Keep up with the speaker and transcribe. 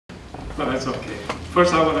But that's okay.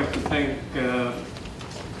 First, I would like to thank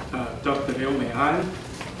Dr. Liu Meihan,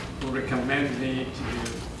 who recommended me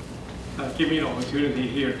to give me an opportunity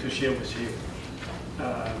here to share with you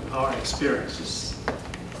our experiences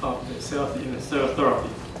of the cell therapy.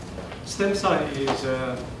 Stem cell is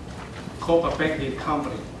a corporate banking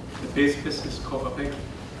company. The base business is corporate banking.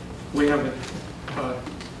 We have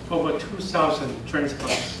over 2,000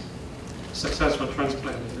 transplants, successful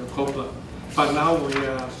transplant in the copla. But now we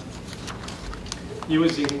are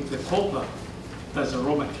using the copla as a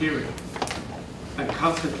raw material and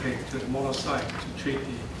concentrate to the monocyte to treat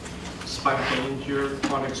the spinal injury,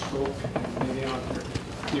 chronic stroke, and many other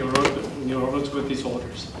neurological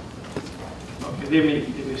disorders. Okay, let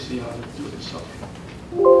me see how to do this.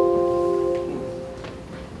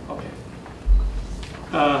 Okay.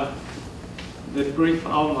 The brief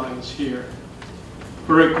outlines here.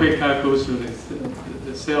 Very quick, I'll go through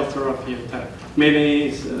the cell therapy attack.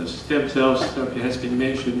 Many stem cells therapy has been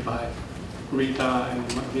mentioned by Rita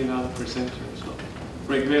and many other presenters. So,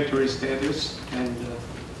 regulatory status, and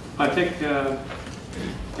I think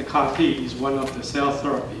the CAR-T is one of the cell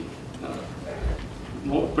therapy,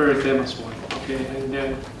 very famous one. Okay, and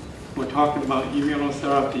then we're talking about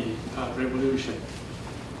immunotherapy revolution.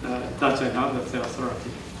 That's another cell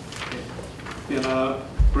therapy. Okay. Then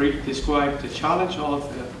brief describe the challenge of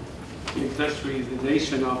the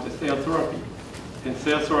industrialization of the cell therapy and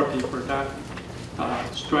cell therapy product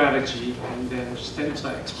strategy, and then stem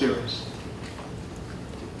cell experience.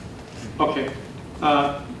 Okay,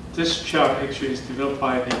 this chart actually is developed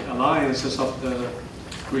by the Alliances of the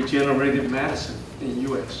Regenerative Medicine in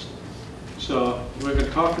the US. So what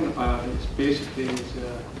we're talking about is basically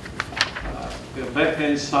the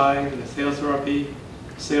left-hand side, the cell therapy,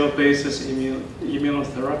 cell-based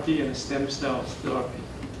immunotherapy, and stem cell therapy.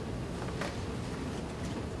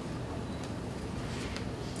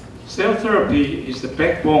 Cell therapy is the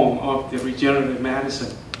backbone of the regenerative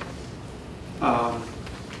medicine,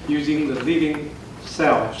 using the living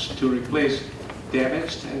cells to replace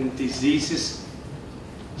damaged and diseased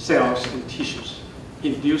cells and tissues,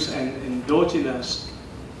 induce an endogenous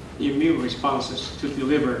immune responses to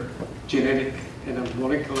deliver genetic and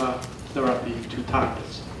molecular therapy to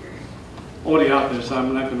targets. All the others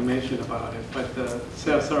I'm not going to mention about it, but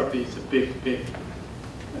cell therapy is a big,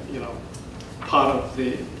 part of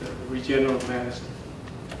the regenerative medicine.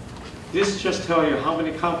 This just tells you how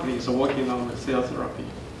many companies are working on the cell therapy.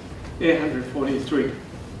 843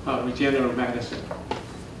 regenerative medicine,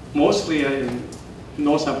 mostly in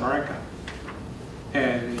North America,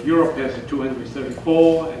 and Europe has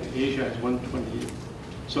 234, and Asia has 128.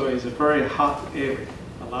 So it's a very hot area,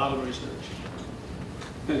 a lot of research.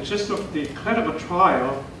 And just the kind of a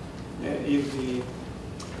trial in the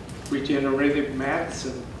regenerative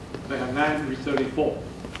medicine, there are 934.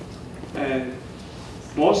 And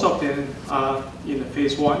most of them are in the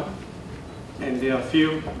phase 1, and there are a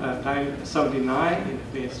few, 979 in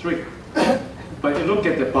phase 3. But you look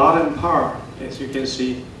at the bottom part, as you can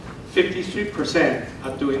see, 53%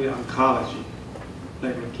 are doing the oncology,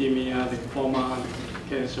 like leukemia, lymphoma,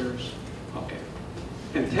 cancers, okay.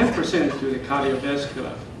 And 10% do the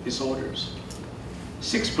cardiovascular disorders.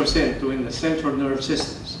 6% doing the central nerve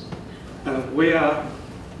systems. And we are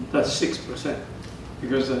the 6%,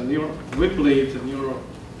 because we believe the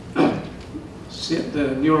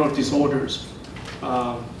neural disorders,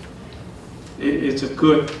 it's a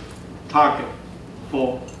good target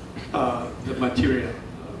for the material.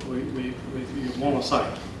 We use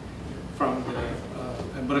monocyte from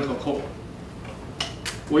the umbilical cord.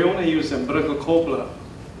 We only use umbilical cord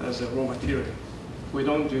as a raw material. We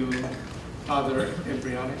don't do other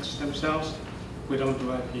embryonic stem cells. We don't do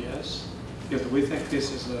iPS, because we think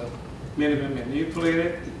this is a minimum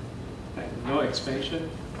manipulated and no expansion.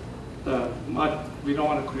 We don't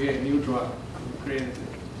want to create a new drug. We create it.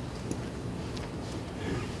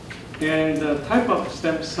 And the type of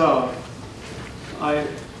stem cell, I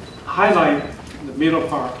highlight the middle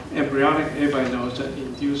part, embryonic, everybody knows that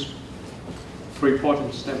induced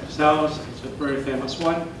pluripotent stem cells. It's a very famous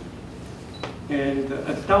one. And the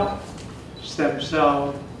adult stem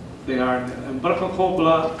cell, they are the umbilical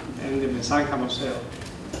cord and the mesenchymal cell.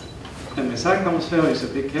 The mesenchymal cell is a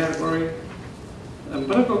big category.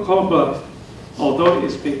 Umbilical cord, although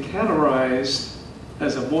it's been categorized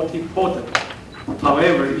as a multipotent,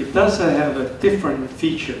 however, it does have a different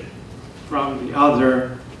feature from the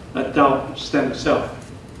other adult stem cell.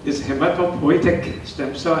 It's hematopoietic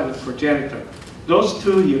stem cell and progenitor. Those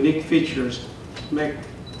two unique features make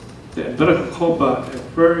the umbilical cord a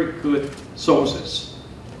very good sources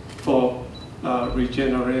for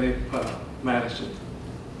regenerative medicine.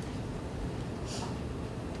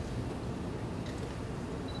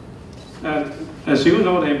 And as you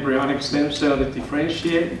know, the embryonic stem cell, they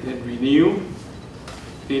differentiate, they renew,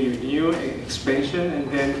 expansion, and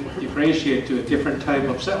then differentiate to a different type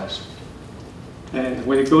of cells. And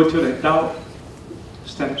when you go to the adult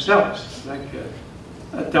stem cells, like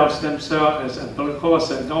adult stem cell as umbilical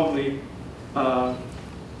cell, normally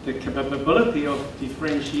the capability of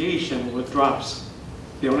differentiation will drops.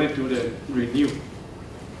 They only do the renew.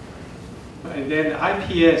 And then the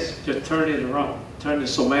IPS just turn it around, turn the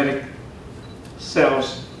somatic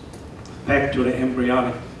cells back to the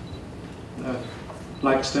embryonic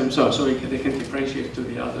like stem cells, so they can differentiate to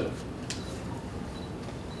the other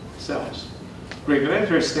cells.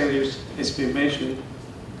 Regulatory status has been mentioned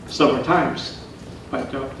several times by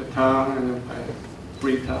Dr. Tang and by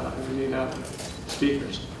Rita and many other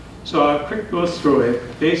speakers. So I'll quick go through it.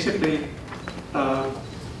 Basically,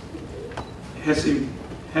 has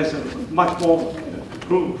a much more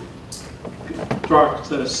approved drugs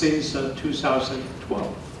since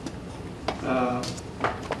 2012.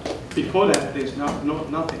 Before that, there's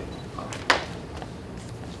nothing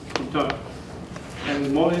done.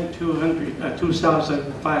 And more than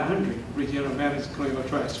 2,500 regenerative medicine clinical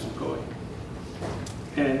trials ongoing.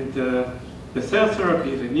 And the cell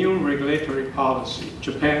therapy, the new regulatory policy,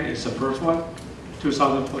 Japan is the first one,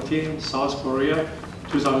 2014, South Korea,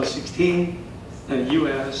 2016, and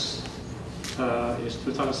US is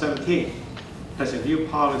 2017. As a new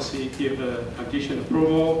policy, give a condition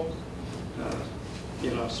approval,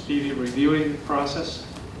 speedy reviewing process.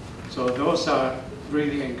 So those are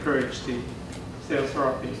really encourage the cell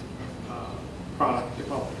therapy product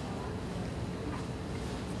development.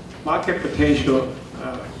 Market potential,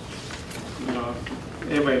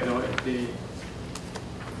 everybody know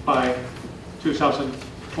by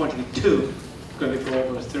 2022, going to go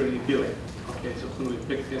over 30 billion. Okay, so it's going to be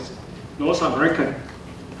big business. North America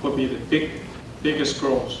will be the biggest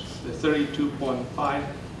growth, the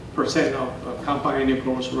 32.5% of compound annual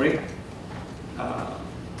growth rate,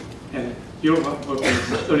 and Europe will be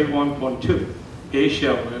 31.2%.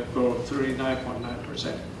 Asia will grow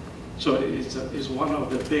 39.9%. So it's one of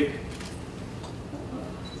the big,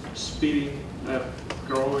 speedy,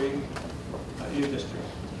 growing industry.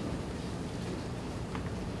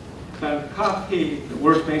 Now, CAR-T, the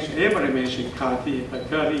word mentioned, everybody mentioned CAR-T, but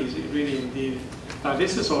CAR-T is really indeed,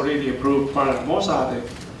 this is already approved product. Most are the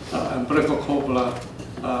umbilical cord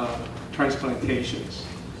transplantations.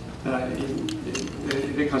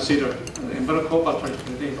 They consider umbilical cord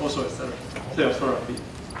transplantation also a cell therapy.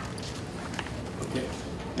 Okay.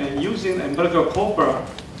 And using umbilical cord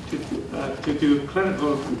to do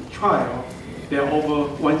clinical trial, there are over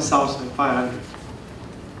 1,500.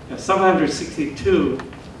 762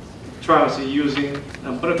 trials are using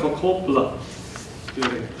umbilical cord blood to do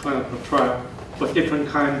the clinical trial for different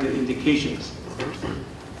kinds of indications.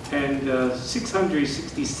 And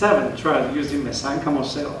 667 trials using mesenchymal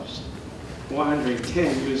cells,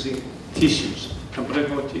 110 using tissues,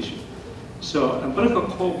 umbilical tissue. So umbilical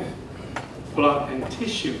cord blood and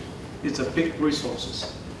tissue is a big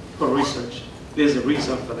resources for research. There's a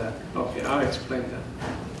reason for that. Okay, I'll explain that.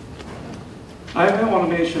 I want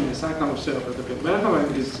to mention mesenchymal cell a little bit.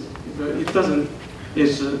 Mesenchymal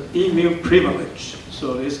is immune privilege,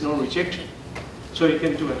 so there's no rejection. So you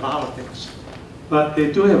can do a lot of things. But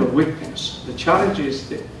they do have a weakness. The challenge is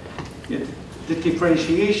the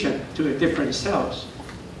differentiation to the different cells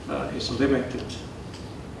is limited.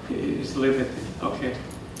 It's limited, okay?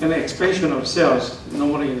 And the expansion of cells,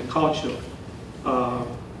 normally in the culture,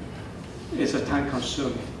 is a time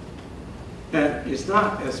consuming. And it's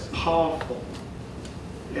not as powerful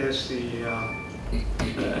as the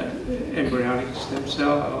embryonic stem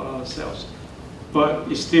cell cells.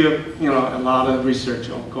 But it's still, a lot of research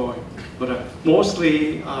ongoing. But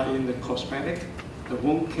mostly in the cosmetic, the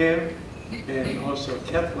wound care, and also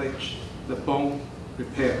cartilage, the bone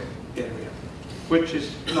repair area, which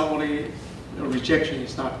is normally rejection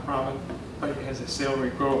is not a problem, but it has a cell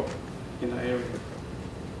regrowth in the area.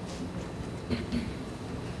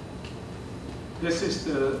 This is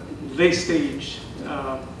the late stage,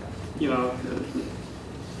 the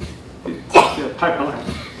pipeline.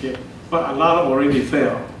 Okay. But a lot already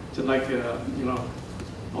failed, just like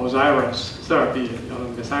Osiris therapy, the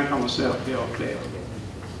mesenchymal cell, they all failed.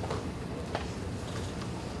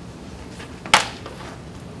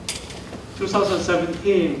 In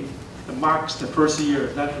 2017 marks the first year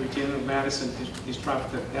that regenerative medicine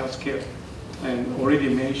disrupted healthcare, and already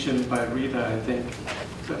mentioned by Rita, I think,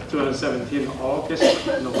 2017 August,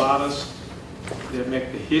 Novartis, they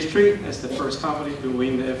make the history as the first company to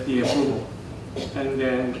win the FDA approval. And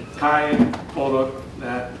then Thai followed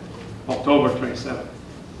that October 27th,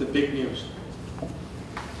 the big news.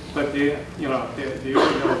 but they already know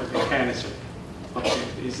the mechanism. Okay,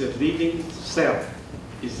 it's a living cell.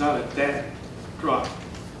 It's not a dead drug.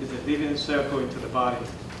 It's a living cell going to the body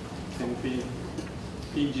and be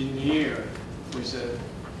engineered with a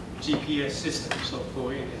GPS system. So go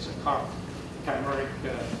in as a car, chimeric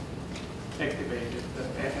activated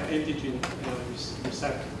antigen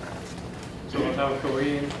receptor. So they'll go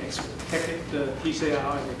in, take the T cell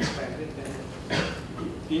out and expand it, and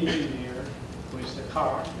engineer with the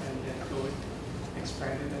car, and then go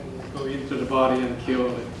expand it and go into the body and kill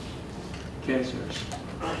the cancers.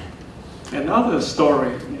 Another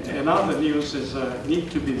story, another news is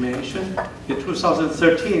need to be mentioned. In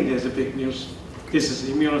 2013, there's a big news. This is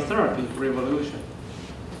immunotherapy revolution.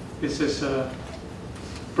 This is a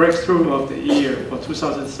breakthrough of the year for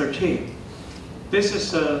 2013. This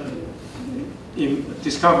is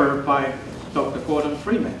discovered by Dr. Gordon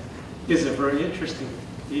Freeman. It's very interesting.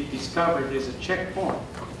 He discovered there's a checkpoint.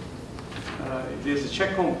 There's a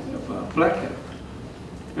checkpoint of blackhead.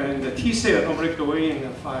 And the T cell normally go in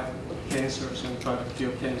and fight cancers and try to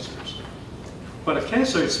kill cancers. But a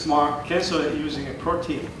cancer is smart. Cancer is using a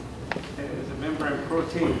protein. It's a membrane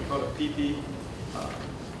protein called a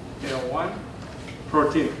PD-L1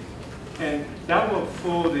 protein. And that will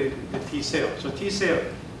fool the T cell. So T cell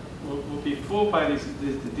will be fooled by this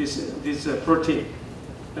protein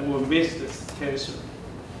and will miss this cancer.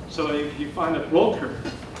 So if you find a blocker,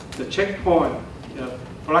 the checkpoint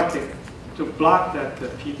blocking to block that the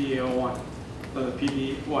PD-L1 or the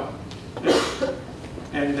PD-1,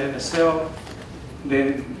 and then the cell,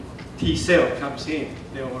 then T cell comes in,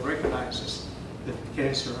 they will recognize the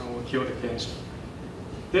cancer and will kill the cancer.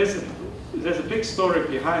 There's a big story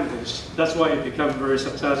behind this. That's why it became very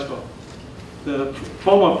successful. The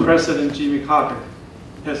former President Jimmy Carter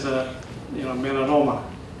has a melanoma.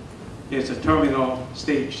 It's a terminal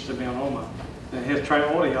stage, the melanoma, and he has tried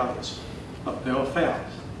all the others, but they all failed.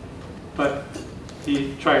 But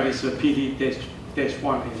he tried this PD-1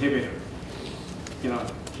 inhibitor.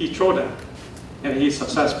 He tried that, and he's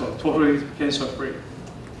successful, totally cancer-free.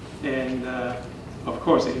 And of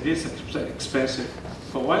course, it is expensive.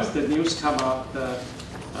 But once the news come out,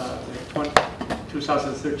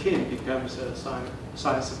 2013 becomes a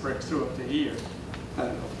science breakthrough of the year. And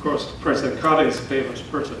of course, President Carter is a famous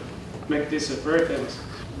person. Make this very famous.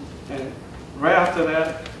 And right after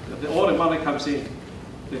that, all the money comes in.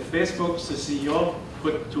 The Facebook's the CEO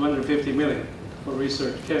put $250 million for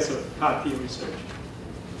research, cancer CAR T research.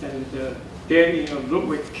 And Daniel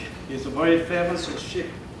Ludwig is a very famous ship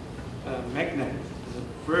magnate. He's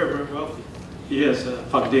very, very wealthy. He has a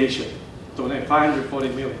foundation, donate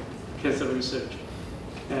 $540 million cancer research.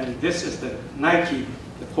 And this is the Nike,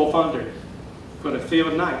 the co-founder, for the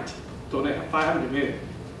Phil Knight, donate $500 million.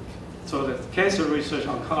 So the cancer research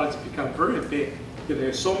oncology become very big.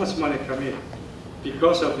 There's so much money coming in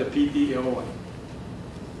because of the PD-L1.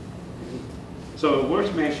 So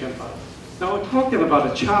worth mentioning about it. Now we're talking about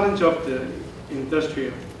the challenge of the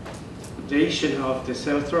industrialization of the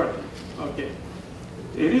cell therapy. Okay,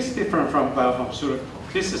 it is different from biopharmaceutical.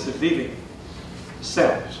 This is the living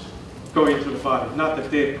cells going into the body, not the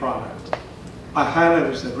dead product. I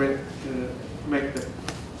highlighted the red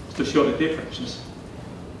to show the differences.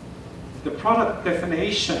 The product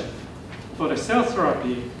definition for the cell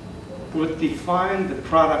therapy would define the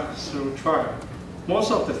product through trial.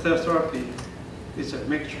 Most of the cell therapy is a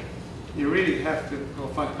mixture. You really have to go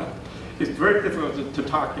find out. It's very difficult to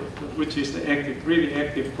target which is the active, really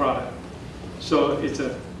active product. So it's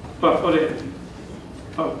but for the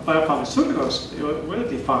biopharmaceuticals, it will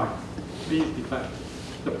define, really define.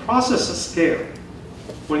 The process scale.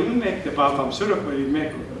 When you make the biopharmaceutical, you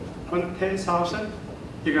make 10,000,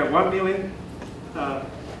 you got 1 million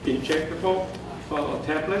injectable or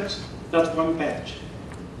tablets, that's one batch.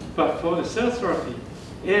 But for the cell therapy,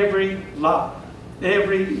 every lot,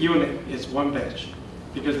 every unit is one batch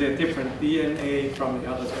because they're different DNA from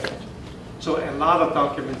the other batch. So a lot of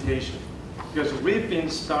documentation because we've been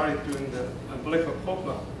started doing the umbilical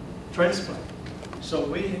cord transplant. So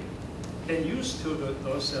we get used to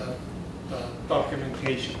those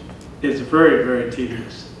documentation. It's very, very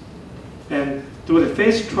tedious. And do the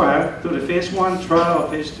phase trial, do the phase 1 trial or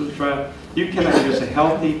phase 2 trial, you cannot use a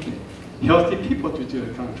healthy people to do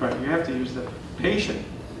the kind of trial. You have to use the patient.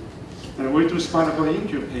 And we do spinal cord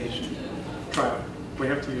injury patient trial. We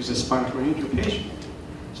have to use a spinal cord injury patient.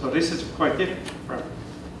 So this is quite different. Right?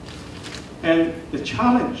 And the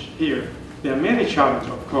challenge here, there are many challenges,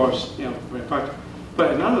 of course,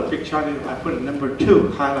 but another big challenge, I put at number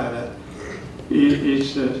 2, highlighted,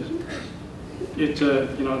 is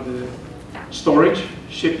the storage,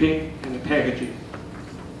 shipping, and the packaging.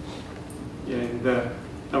 And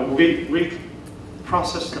We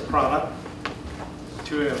process the product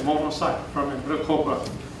to a monocyte from a glucose,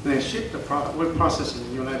 and then ship the product. We process it in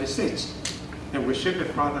the United States, and we ship the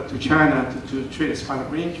product to China to treat spinal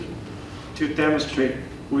cord injury. To demonstrate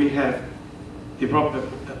we have developed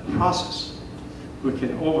a process. We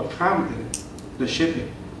can overcome the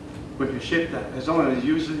shipping. We can ship that as long as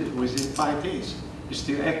you use it within 5 days. It's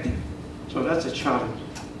still active. So that's a challenge,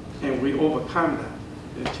 and we overcome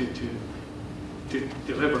that to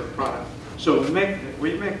deliver the product. So we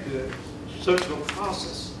make the surgical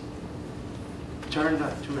process turn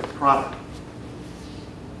that to a product.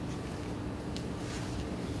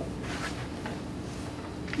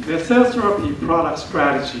 The cell therapy product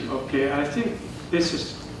strategy, okay, I think this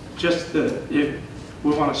is just if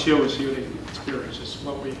we want to share with you the experiences,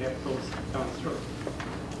 what we have gone through.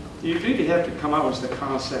 You really have to come up with the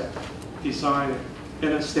concept, design it,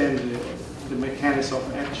 understand the mechanism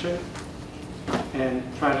of action, and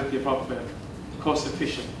try to develop a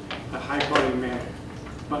cost-efficient, a high-quality manner.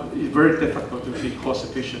 But it's very difficult to be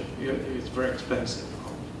cost-efficient. It's very expensive.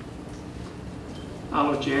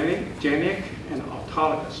 Allogenic and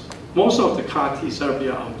autologous. Most of the CAR T therapy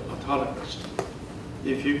are autologous.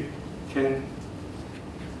 If you can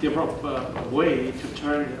develop a way to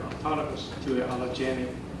turn the autologous to allogenic,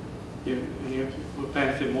 you will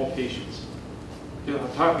benefit more patients. The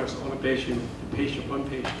autologous only one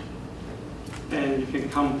patient. And you can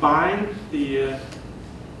combine the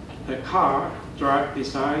CAR drug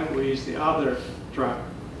design with the other drug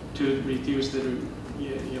to reduce the,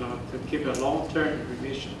 to keep a long-term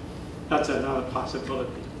remission. That's another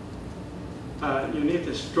possibility. You need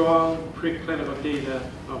a strong preclinical data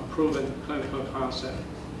on proven clinical concept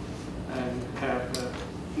and have a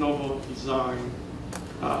novel design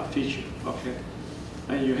feature, okay?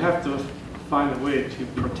 And you have to find a way to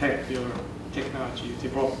protect your technology you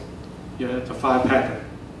develop. You have to file a patent.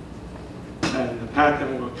 And the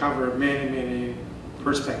patent will cover many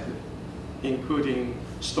perspectives, including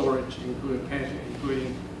storage,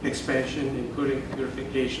 including expansion, including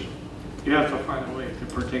purification. You have to find a way to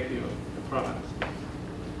protect your product.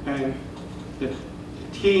 And the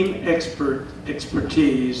team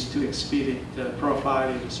expertise to expedite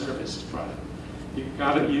providing the service product. You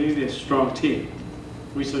need a strong team,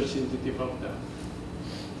 research team to develop that.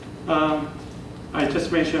 I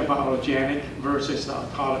just mentioned about allogenic versus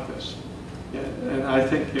autologous. Yeah, and I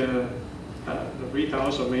think Rita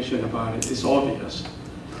also mentioned about it. It's obvious.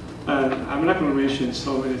 And I'm not going to mention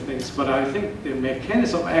so many things, but I think the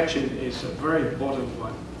mechanism of action is a very important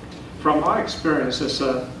one. From our experiences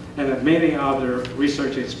and many other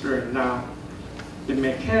research experience now, the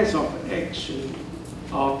mechanism of action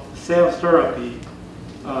of cell therapy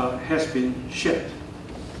has been shifted.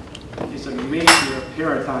 It's a major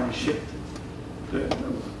paradigm shift.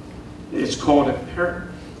 It's called a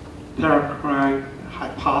paracrine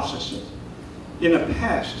hypothesis. In the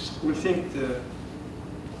past, we think the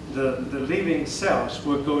living cells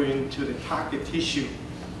will go into the target tissue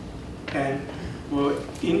and will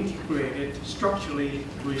integrate it structurally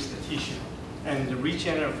with the tissue and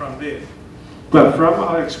regenerate from there. But from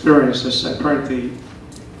our experiences, apparently,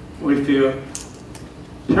 we feel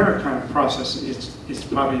paracrine process is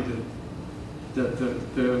probably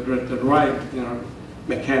the right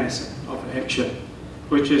mechanism of action,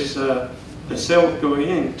 which is the cell going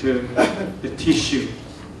into the tissue,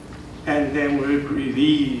 and then we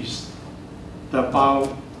release the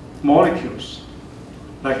biomolecules,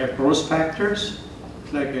 like growth factors,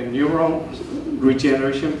 like neuron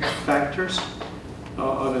regeneration factors,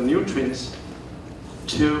 or the nutrients,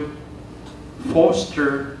 to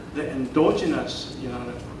foster the endogenous,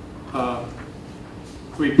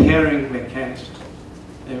 repairing mechanism,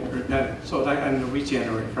 and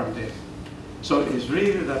regenerate from there. So it's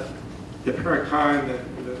really the paracrine,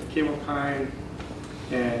 the chemokine,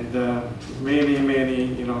 and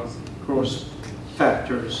many growth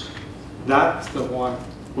factors. That's the one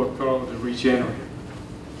we call the regenerate.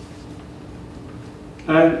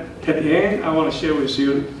 And at the end, I want to share with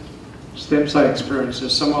you stem cell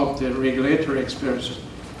experiences, some of the regulatory experiences.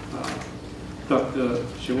 Dr.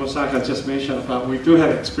 Shimosaka just mentioned about, we do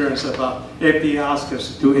have experience about FDA asked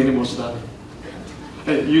us to do animal study.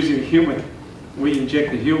 Using human, we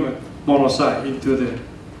inject the human monocyte into the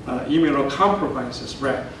immunocompromised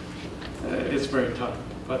rat. It's very tough,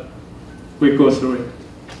 but we go through it.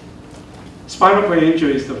 Spinal cord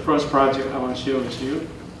injury is the first project I want to share with you.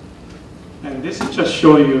 And this is just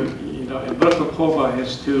show you, a vertical cova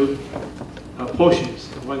has two portions.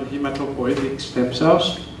 One hematopoietic stem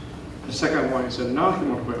cells. The second one is a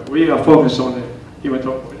non-hematopoietic. We are focused on the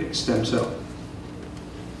hematopoietic stem cell.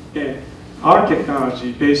 And our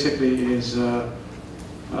technology basically is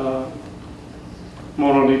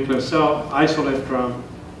mononuclear cell isolated from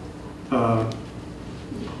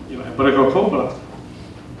umbilical cord blood.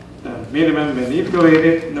 Minimum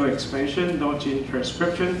manipulated, no expansion, no gene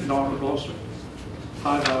transcription, no loss,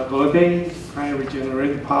 high viability, high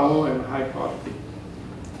regenerative power, and high quality.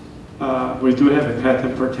 We do have a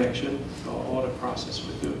patent protection for all the process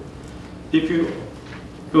we do. If you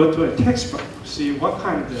go to a textbook, see what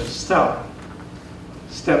kind of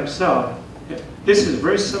stem cell. This is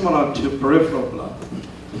very similar to peripheral blood.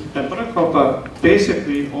 And umbilical blood,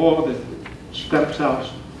 basically all the stem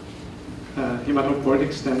cells,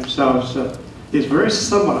 hematopoietic stem cells, is very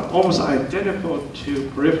similar, almost identical to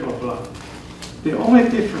peripheral blood. The only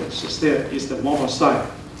difference is there is the monocyte.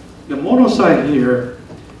 The monocyte here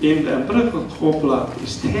in the umbilical cord blood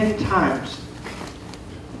is 10 times,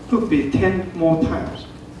 could be 10 more times.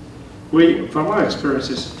 From our experience,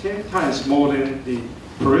 it's 10 times more than the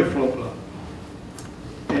peripheral blood.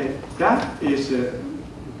 And that is a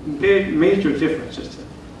major difference.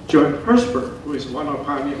 John Hertzberg, who is one of our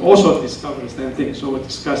pioneers, also discovered the same thing, so we'll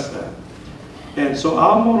discuss that. And so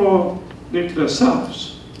our mononuclear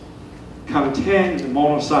cells contain the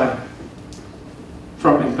monocyte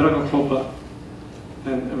from umbilical cord blood.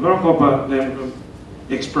 And umbilical blood then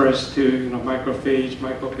expressed to macrophage,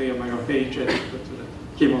 microglia, macrophage, and to the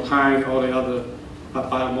chemokine, all the other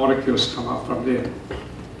biomolecules come out from there.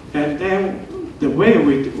 And then the way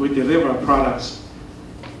we deliver our products,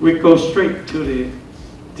 we go straight to the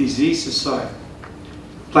disease side.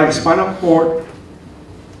 Like spinal cord,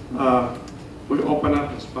 we open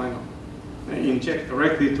up the spinal and inject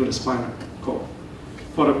directly to the spinal cord.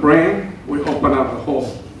 For the brain, we open up the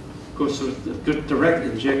hole, goes to the direct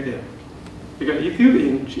inject there. Because if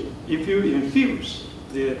you infuse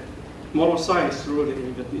the monocytes through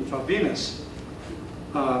the intravenous,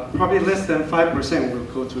 probably less than 5% will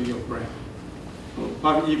go to your brain, or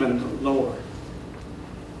probably even lower.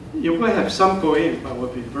 You will have some go in, but will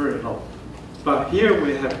be very low. But here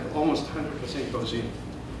we have almost 100% goes in.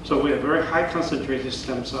 So we have very high concentrated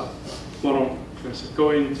stem cell mononuclear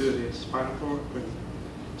go into the spinal cord.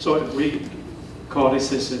 So we call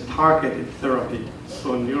this as a targeted therapy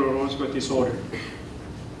for neurological disorder.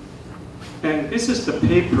 And this is the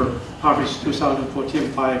paper published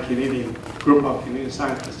 2014 by a Canadian group of Canadian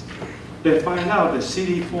scientists. They find out that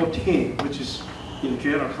CD14, which is in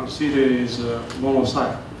general considered as a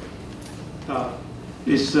monocyte,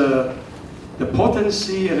 is the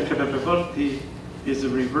potency and the capability is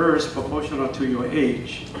reverse proportional to your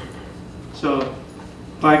age. So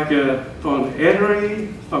like from elderly,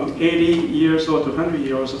 from 80 years old to 100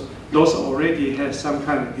 years old, those already have some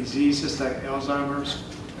kind of diseases like Alzheimer's,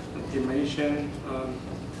 dementia,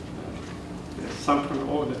 some kind of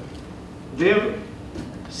order. Their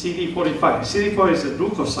CD45, CD4 is a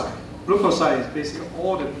glucoside. Glucoside is basically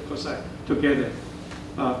all the glucoside together.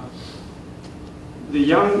 The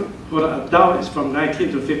young, for the adult, is from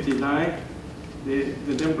 19 to 59.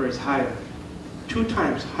 The number is higher, 2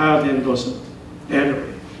 times higher than those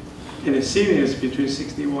elderly. And the senior is between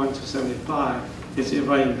 61 to 75. It's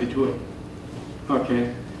right in between.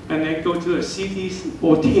 Okay, and then go to the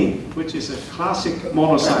CD14, which is a classic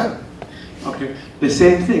monocyte. Okay, the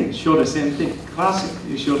same thing, show the same thing. Classic,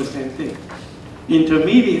 you show the same thing.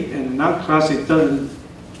 Intermediate and non-classic doesn't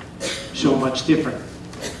show much different.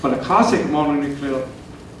 But a classic mononuclear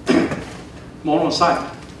monocyte,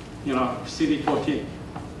 CD14,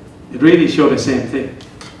 it really shows the same thing.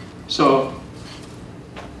 So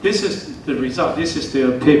this is the result. This is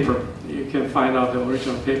the paper. You can find out the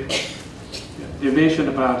original paper. They mentioned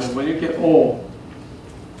about it. When you get old,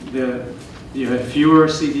 you have fewer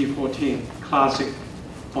CD14 classic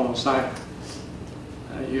monocyte.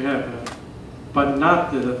 You have, but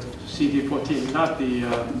not the CD14, not the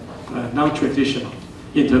non-traditional.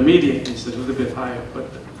 Intermediate is a little bit higher, but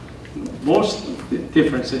most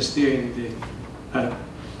difference is still in the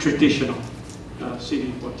traditional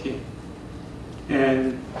CD14.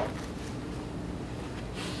 And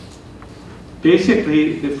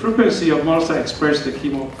basically, the frequency of monocyte express the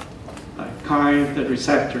chemokine, the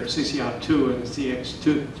receptor, CCR2 and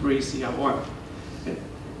CX2, 3, CR1.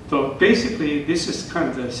 So basically, this is kind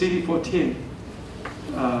of the CD14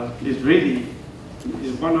 is really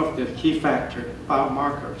one of the key factor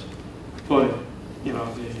biomarkers for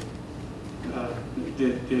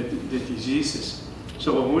the diseases.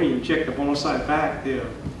 So when we inject the monocyte back, they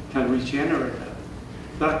can regenerate that.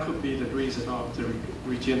 That could be the reason of the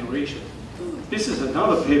regeneration. This is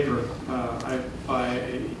another paper by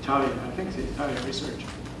an Italian, I think it's an Italian researcher.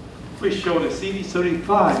 We show the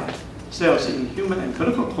CD35 cells in human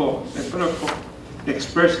umbilical cord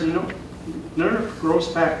express nerve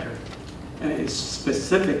growth factor and its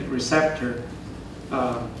specific receptor,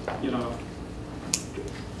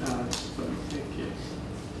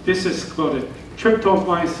 this is called a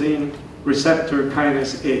tryptophan receptor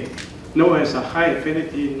kinase A, known as a high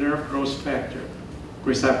affinity nerve growth factor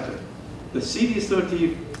receptor. The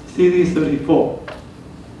CD34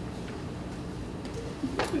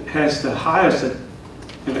 has the highest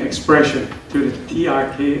expression to the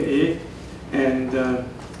TRKA and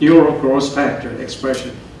neural growth factor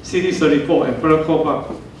expression. CD34 and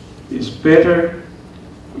Beta-cobalt is better,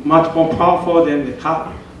 much more powerful than the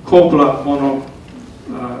cord blood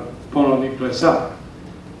mononuclear cell,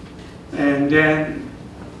 and then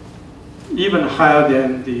even higher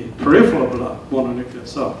than the peripheral blood mononuclear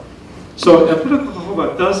cell. So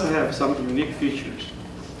Beta-cobalt does have some unique features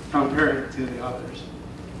compared to the others.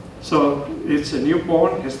 So it's a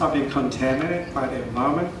newborn, it's not been contaminated by the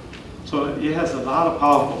environment, so it has a lot of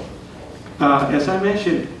powerful. As I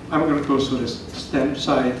mentioned, I'm going to go through the stem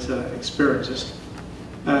site experiences.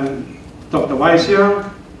 And Dr. Weixiang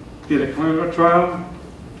did a clinical trial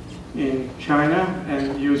in China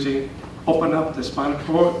and open up the spinal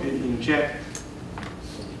cord and inject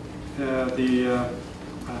the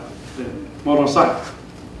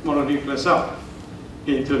mononuclear cell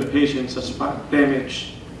into the patient's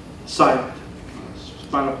damaged site,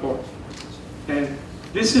 spinal cord. And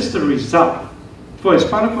this is the result. For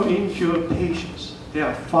spinal cord injured patients, there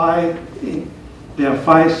are five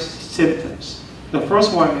symptoms. The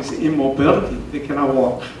first one is immobility. They cannot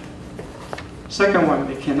walk. Second one,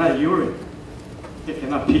 they cannot urinate. They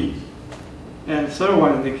cannot pee. And third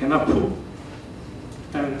one, they cannot poop.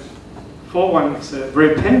 And fourth one is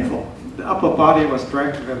very painful. The upper body was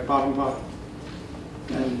dragged to the bottom body.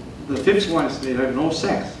 And the fifth one is they have no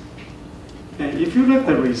sex. And if you look at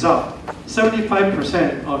the result,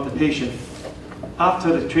 75% of the patient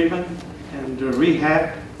after the treatment and the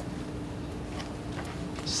rehab,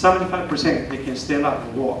 75% they can stand up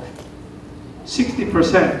and walk.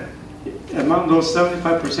 60% among those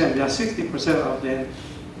 75%, there are 60% of them,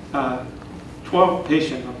 12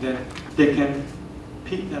 patients of them, they can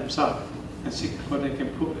pee themselves, and 60% they can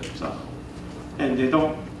poop themselves, and they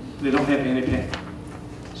don't have any pain.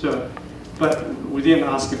 So, but we didn't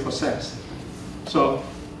ask for sex. So,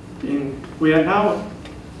 we are now,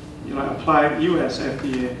 applying U.S.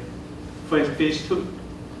 FDA for phase 2.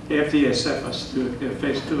 The FDA accepts us to the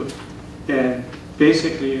phase 2, and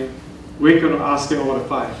basically we're going to ask all the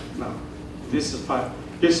 5 now. This is 5.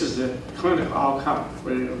 This is the clinical outcome.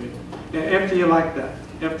 And FDA like that.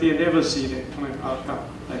 FDA never see the clinical outcome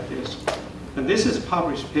like this. And this is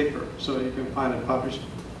published paper, so you can find it published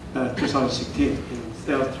 2016 in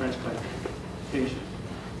Cell Transplantation.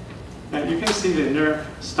 And you can see the nerve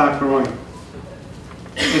start growing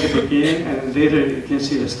at the beginning, and later you can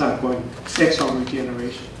see the start going axon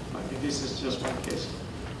regeneration. Okay, this is just one case.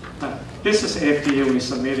 This is FDA we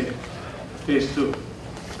submitted, phase 2.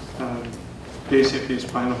 Basically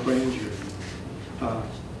spinal cord injury.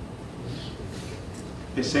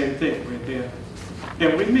 The same thing right there.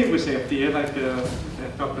 And we meet with FDA, like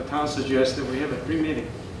Dr. Tan suggested, we have a pre-meeting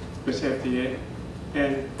with FDA,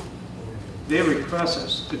 and they request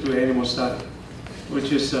us to do animal study,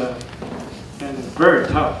 which is and very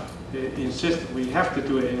tough. They insist we have to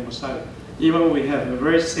do an animal study, even we have a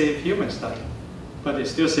very safe human study, but they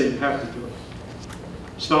still say you have to do it.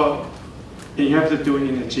 So you have to do it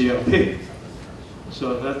in a GLP.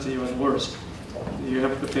 So that's even worse. You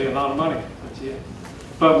have to pay a lot of money.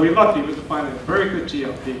 But we're lucky we could find a very good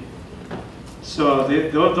GLP. So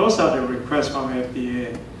those are the requests from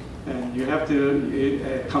FDA. And you have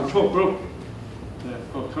to, control group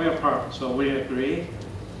for clear part. So we agree.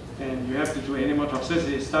 And you have to do animal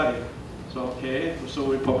toxicity study. So okay, so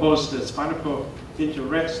we proposed the spinal cord injury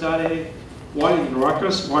rat study, one in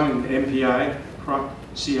Rutgers, one in MPI,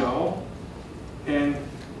 CRO. And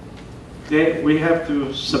then we have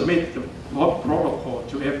to submit the protocol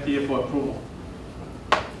to FDA for approval.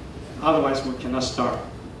 Otherwise, we cannot start.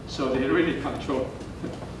 So they really control.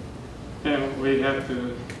 And we have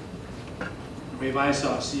to revise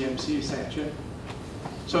our CMC section.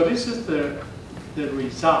 So this is the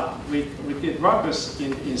result. We did Rutgers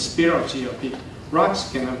in spirit of GLP. Rutgers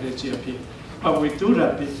cannot do GLP. But we do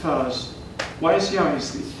that because Weixiang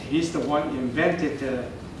he's the one who invented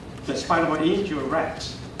the spinal cord injury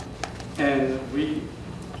rats. And we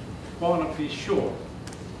want to be sure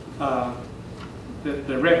that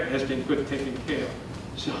the rat has been good taken care of.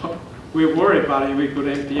 So we worry about it. We go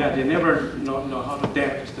to MPI. They never know how to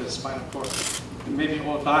damage the spinal cord. And maybe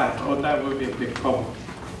all die. All that will be a big problem.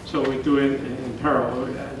 So we do it in parallel.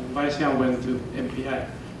 And Weixiang went to MPI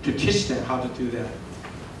to teach them how to do that.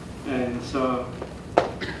 And so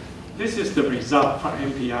This is the result from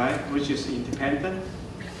MPI, which is independent,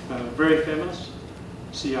 very famous,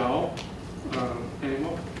 CRO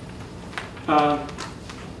animal.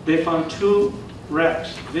 They found 2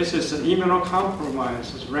 rats. This is an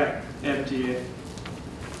immunocompromised rat, FDA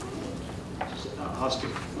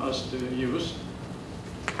has to use.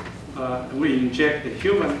 We inject the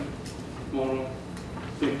human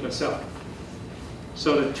mononuclear cell.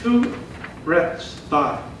 So the 2 rats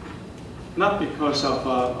died, not because of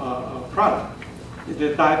a product.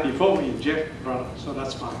 They died before we inject the product, so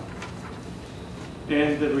that's fine.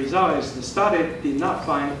 And the result is the study did not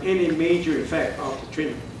find any major effect of the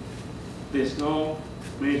treatment. There's no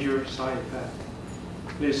major side effect.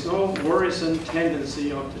 There's no worrisome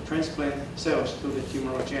tendency of the transplant cells to the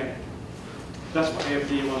tumorigenic. That's what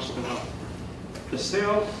FDA wants to know. The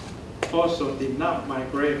cell also did not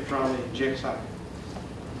migrate from the inject site.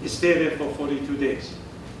 It stayed there for 42 days.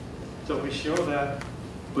 So we show that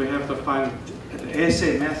we have to find the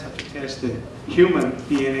assay method to test the human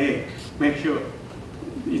DNA, make sure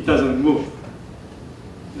it doesn't move.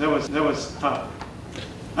 That was tough.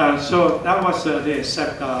 So that was the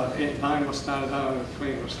accept line was started out of the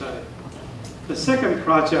clinical study. The second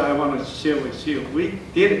project I want to share with you, we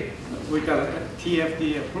did it. We got a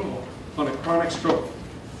TFD approval on a chronic stroke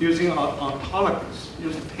using autologous,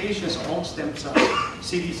 using patient's own stem cell,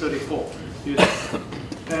 CD34.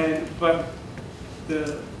 But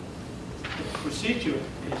the procedure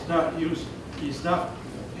is not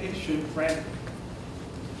patient friendly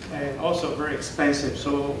and also very expensive.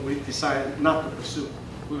 So we decided not to pursue.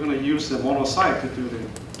 We're going to use the monocyte to do the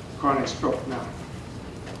chronic stroke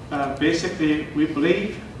now. Basically, we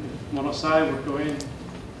believe monocyte will go in,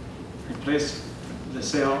 replace the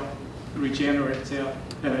cell, regenerate cell,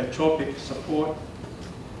 tropic support,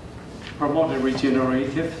 promote the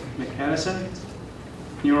regenerative mechanism,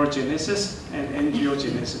 neurogenesis, and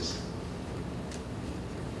angiogenesis.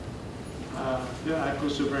 I go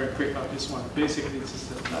through very quick on this one. Basically, this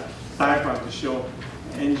is a diagram to show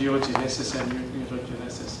angiogenesis and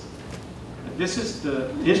neurogenesis. And this is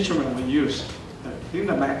the instrument we use,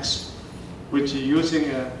 Max, which is using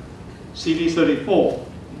a CD34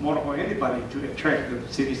 monoclonal antibody to attract the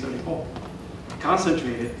CD34,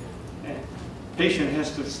 concentrated, and patient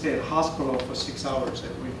has to stay at hospital for 6 hours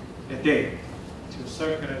a day to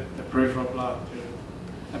circulate the peripheral blood.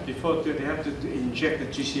 And before they have to inject the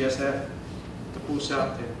GCSF to boost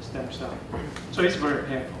out the stem cell. So it's very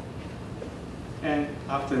painful. And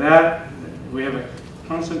after that, we have a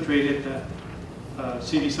concentrated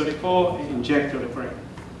CD34 inject to the brain.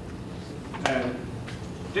 And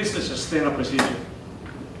this is a standard procedure.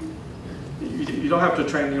 You don't have to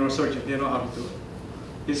train neurosurgeon, they know how to do it.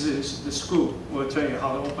 This is the school will tell you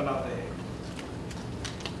how to open up the egg.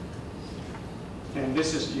 And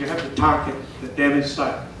this is, you have to target the damaged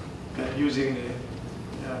site using the,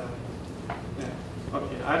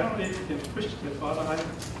 okay, I don't know if you can push the bottom,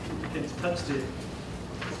 you can touch the,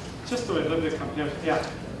 just do a little bit comparison. Yeah,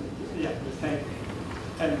 thank you.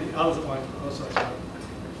 And the other one also.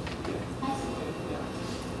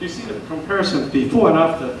 You see the comparison before and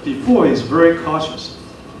after. Before is very cautious.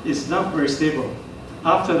 It's not very stable.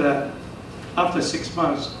 After that, after 6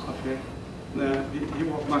 months, okay, he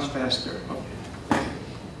walked much faster. Okay.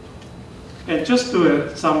 And just do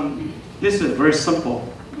this is a very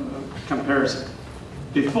simple comparison.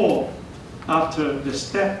 Before, after the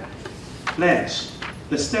step length.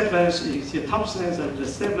 The step length is the top length, and the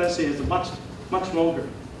step length is much longer.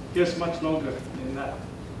 Here's much longer than that.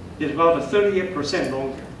 It's about 38%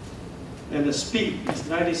 longer. And the speed is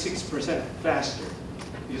 96% faster.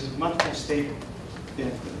 It's much more stable.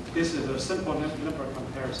 And this is a simple number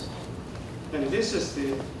comparison. And this is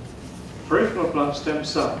the peripheral blood stem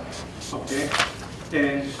cell. Okay?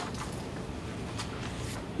 And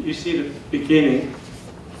you see the beginning,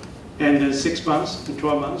 and then 6 months to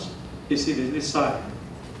 12 months, you see this side.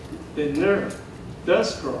 The nerve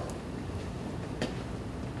does grow.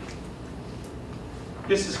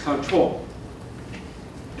 This is control.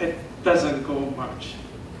 It doesn't go much.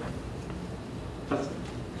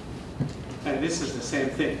 And this is the same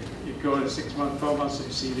thing. You go to 6 months, 12 months,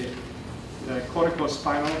 you see the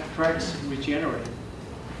corticospinal tracts regenerate.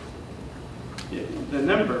 The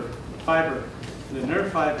number, the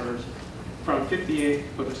nerve fibers from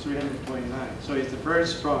 58 to 329. So it's a very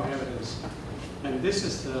strong evidence. And this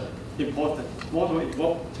is the important motor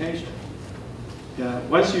evoked potential.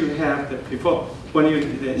 Once you have the when you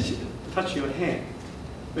touch your hand,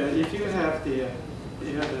 but if you have the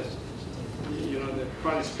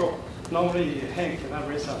chronic stroke, normally your hand cannot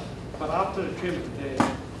raise up. But after the treatment,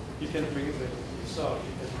 you can bring it yourself.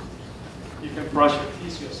 You can brush your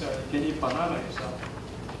teeth yourself. You can eat banana yourself.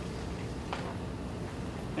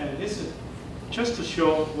 this is just to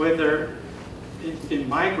show whether it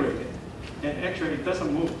migrated. And actually it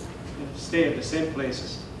doesn't move. It stays at the same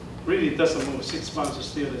places. Really it doesn't move. 6 months is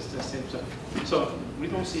still the same stuff. So we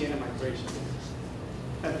don't see any migration.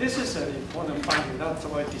 And this is an important finding. That's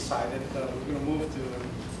why I decided we're going to move to,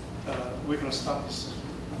 we're going to start this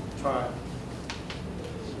trial.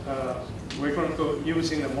 We're going to go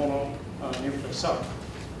using a mononuclear cell.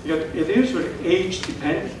 It is really age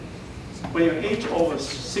dependent. When you age over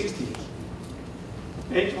 60,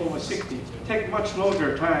 take much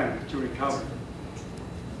longer time to recover.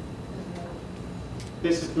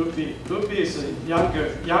 This is group B. Group B is a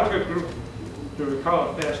younger group to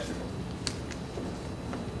recover faster.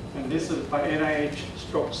 And this is by NIH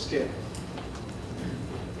stroke scale.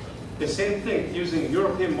 The same thing using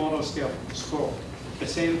European model scale score. The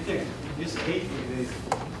same thing. This is age related.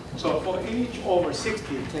 So for age over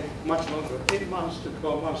 60, it takes much longer, 8 months to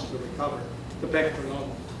 12 months to recover, to back to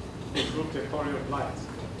normal, improve the quality of life.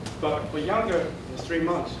 But for younger, it's 3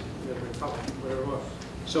 months to recover very well.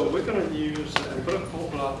 So we're going to use umbilical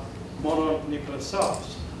mononuclear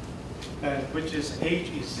cells, which is age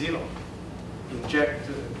is 0. Inject,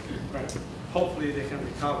 right. Hopefully they can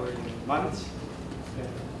recover in months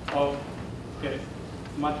or get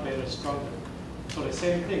much better, stronger. So the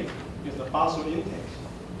same thing is the basal intake,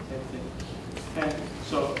 same thing. And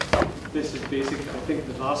so this is basically, I think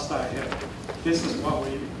the last slide here. This is what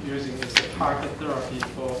we're using as a target therapy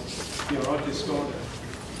for neurological disorder.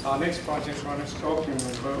 Our next project, chronic stroke,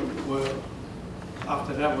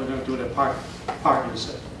 after that we're going to do the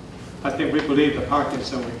Parkinson. I think we believe the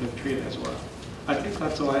Parkinson we can treat as well. I think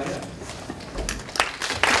that's all I have.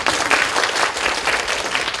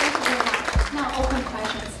 Thank you very much. Now open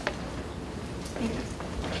questions. Thank you.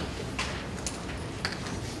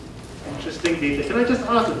 Interesting data. Can I just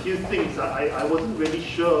ask a few things? I wasn't really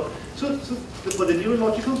sure. So for the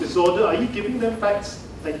neurological disorder, are you giving them back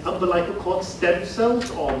like umbilical cord stem cells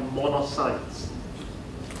or monocytes?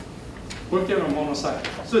 We're giving a monocyte.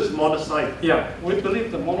 So it's monocyte. Yeah, we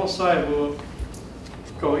believe the monocyte will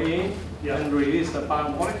go in Yeah. and release the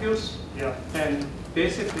biomolecules. Yeah. And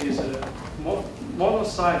basically, it's a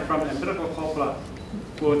monocyte from the umbilical cord blood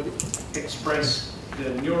would express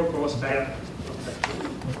the neural growth factor.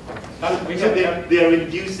 So they are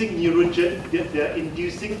inducing they are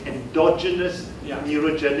inducing endogenous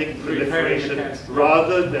neurogenic proliferation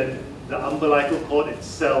rather than the umbilical cord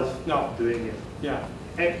itself doing it. Yeah.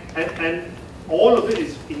 And all of it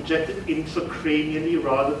is injected intracranially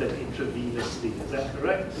rather than intravenously. Is that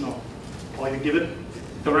correct? No. Or you give it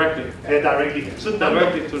Directly. directly. So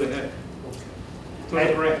Directly to the head. To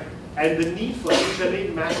the brain. And the need for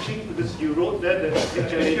HLA matching, because you wrote there that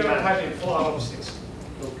HLA matching. 4 out of 6.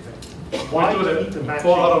 Okay. Why do you need the matching?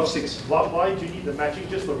 4 out of 6. Why do you need the matching?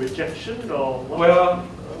 Just for rejection or what?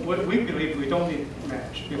 Well, we believe we don't need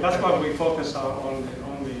match. That's why we focus on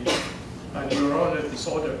the neuronal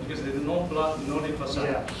disorder, because there's no blood, no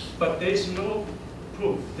lymphocyte. Yeah. But there's no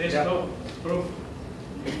proof. There's no proof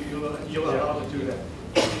you're allowed to do that.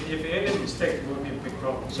 If any mistake, it will be a big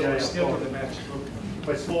problem. So we still do the match.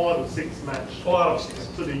 But it's 4 out of 6 match. 4 out of 6.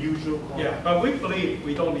 So the usual. Yeah, but we believe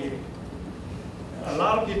we don't need it. A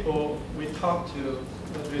lot of people we talk to,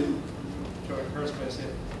 Joy Kurzweil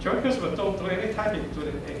said, Joy Kurzweil don't do any typing to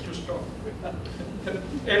the acute stroke.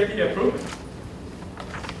 FDA approved.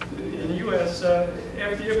 In the US,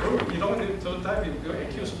 FDA approved. You don't need to type it to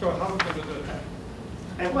acute stroke. How are we going to do that?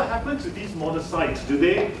 And what happens to these monocytes? Do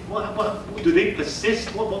they persist?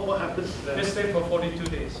 What happens to them? They stay for 42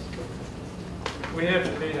 days. We have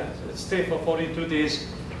the data. It stays for 42 days.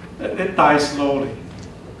 They die slowly.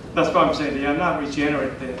 That's what I'm saying. They are not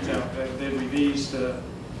regenerated. They release the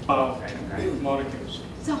molecules.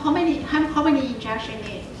 So how many injections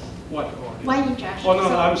need? What? One injection. Oh,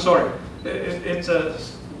 no, I'm sorry. It's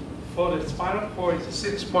for the spinal cord, it's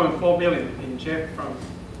 6.4 million inject from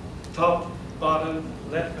top, bottom,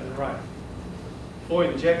 left, and right. 4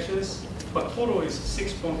 injections, but total is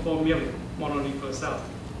 6.4 million mononuclear cells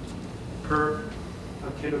per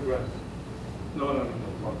kilogram. No.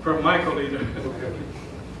 Per microliter.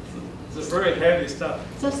 It's a very heavy stuff.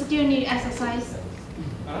 So still need exercise?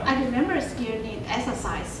 Huh? I remember still need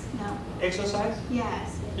exercise now. Exercise?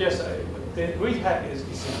 Yes. Yes, the rehab is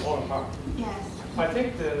an important part. Yes. I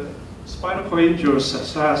think the spinal cord injury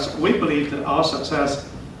success, we believe that our success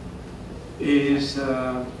is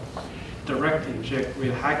direct inject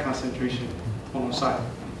with high concentration monocyte,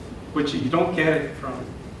 which you don't get it from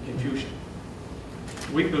infusion.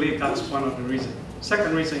 We believe that's one of the reasons.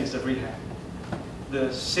 Second reason is the rehab.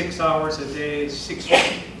 The 6 hours a day, 6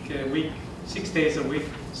 days a week,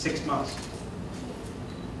 6 months.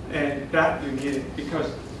 And that you need it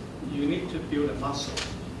because you need to build a muscle.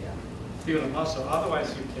 Build a muscle,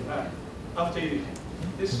 otherwise you cannot. After you,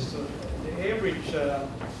 this is the average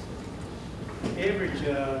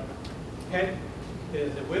head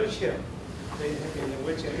in the wheelchair. They have in the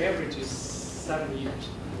wheelchair average is 7 years,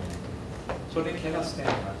 so they cannot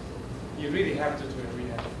stand. You really have to do a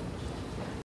rehab.